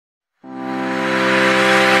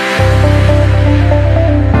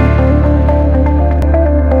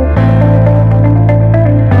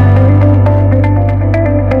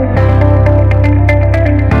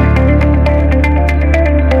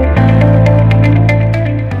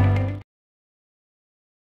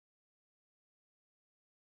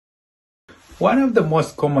One of the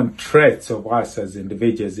most common traits of us as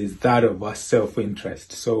individuals is that of our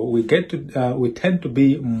self-interest. So we tend to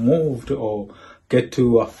be moved or get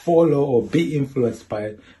to follow or be influenced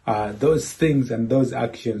by those things and those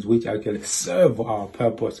actions which actually serve our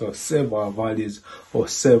purpose or serve our values or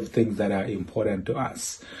serve things that are important to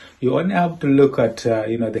us. You only have to look at,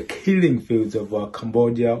 the killing fields of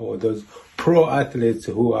Cambodia, or those pro athletes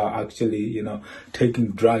who are actually,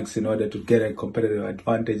 taking drugs in order to get a competitive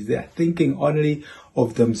advantage. They are thinking only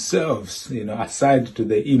of themselves, aside to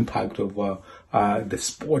the impact of the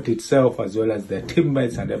sport itself, as well as their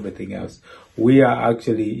teammates and everything else. We are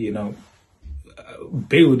actually,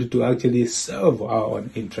 built to actually serve our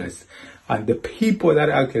own interests. And the people that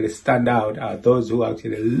actually stand out are those who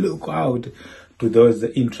actually look out to those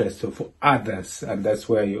interests of others, and that's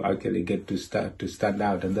where you actually get to start to stand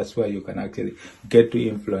out, and that's where you can actually get to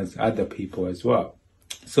influence other people as well.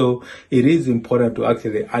 So it is important to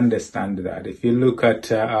actually understand that. If you look at,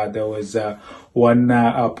 there was one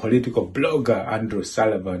political blogger, Andrew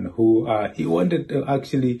Sullivan, who he wanted to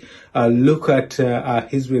actually look at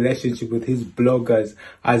his relationship with his bloggers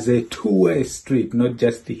as a two-way street, not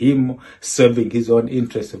just him serving his own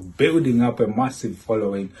interest of building up a massive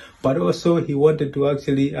following, but also he wanted to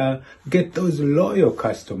actually get those loyal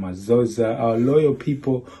customers, those loyal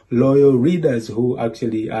people, loyal readers who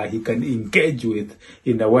actually he can engage with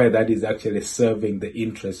in a way that is actually serving the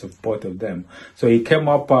interests of both of them. So he came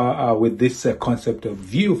up with this concept of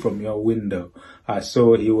view from your window.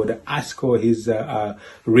 So he would ask all his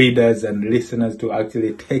readers and listeners to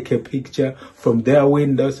actually take a picture from their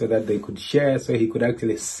window so that they could share, so he could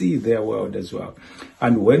actually see their world as well.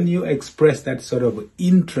 And when you express that sort of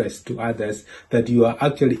interest to others, that you are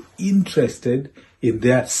actually interested in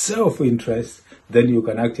their self-interest, then you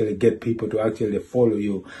can actually get people to actually follow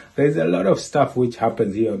you. There's a lot of stuff which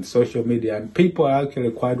happens here on social media, and people are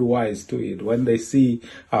actually quite wise to it. When they see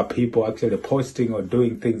people actually posting or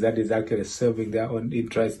doing things that is actually serving their own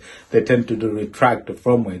interest, they tend to retract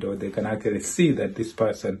from it, or they can actually see that this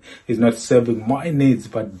person is not serving my needs,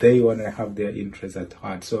 but they want to have their interests at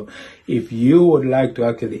heart. So if you would like to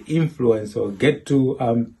actually influence or get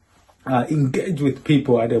to engage with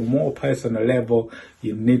people at a more personal level,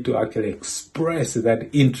 you need to actually express that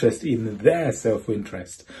interest in their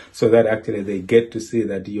self-interest, so that actually they get to see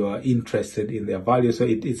that you are interested in their values. So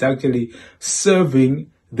it's actually serving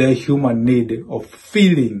their human need of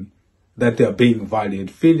feeling that they are being valued,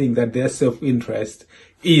 feeling that their self-interest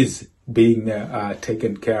is being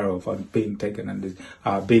taken care of and being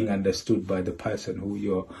being understood by the person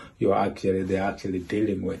who they're actually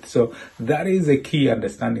dealing with. So that is a key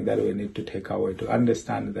understanding that we need to take away, to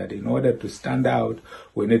understand that in order to stand out,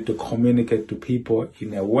 we need to communicate to people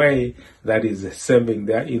in a way that is serving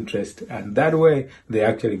their interest, and that way they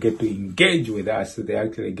actually get to engage with us, they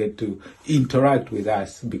actually get to interact with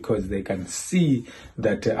us, because they can see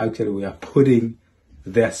that actually we are putting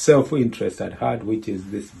their self-interest at heart, which is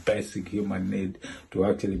this basic human need to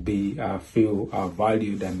actually feel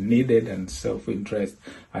valued and needed, and self-interest.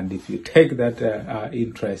 And if you take that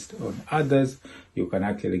interest on others, you can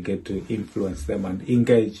actually get to influence them and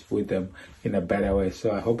engage with them in a better way. So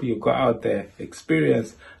I hope you go out there,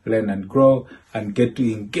 experience, learn and grow, and get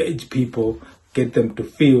to engage people, get them to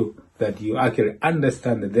feel that you actually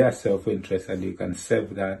understand their self-interest, and you can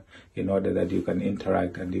serve that in order that you can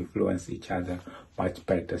interact and influence each other much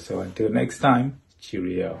better. So until next time,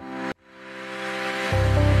 cheerio.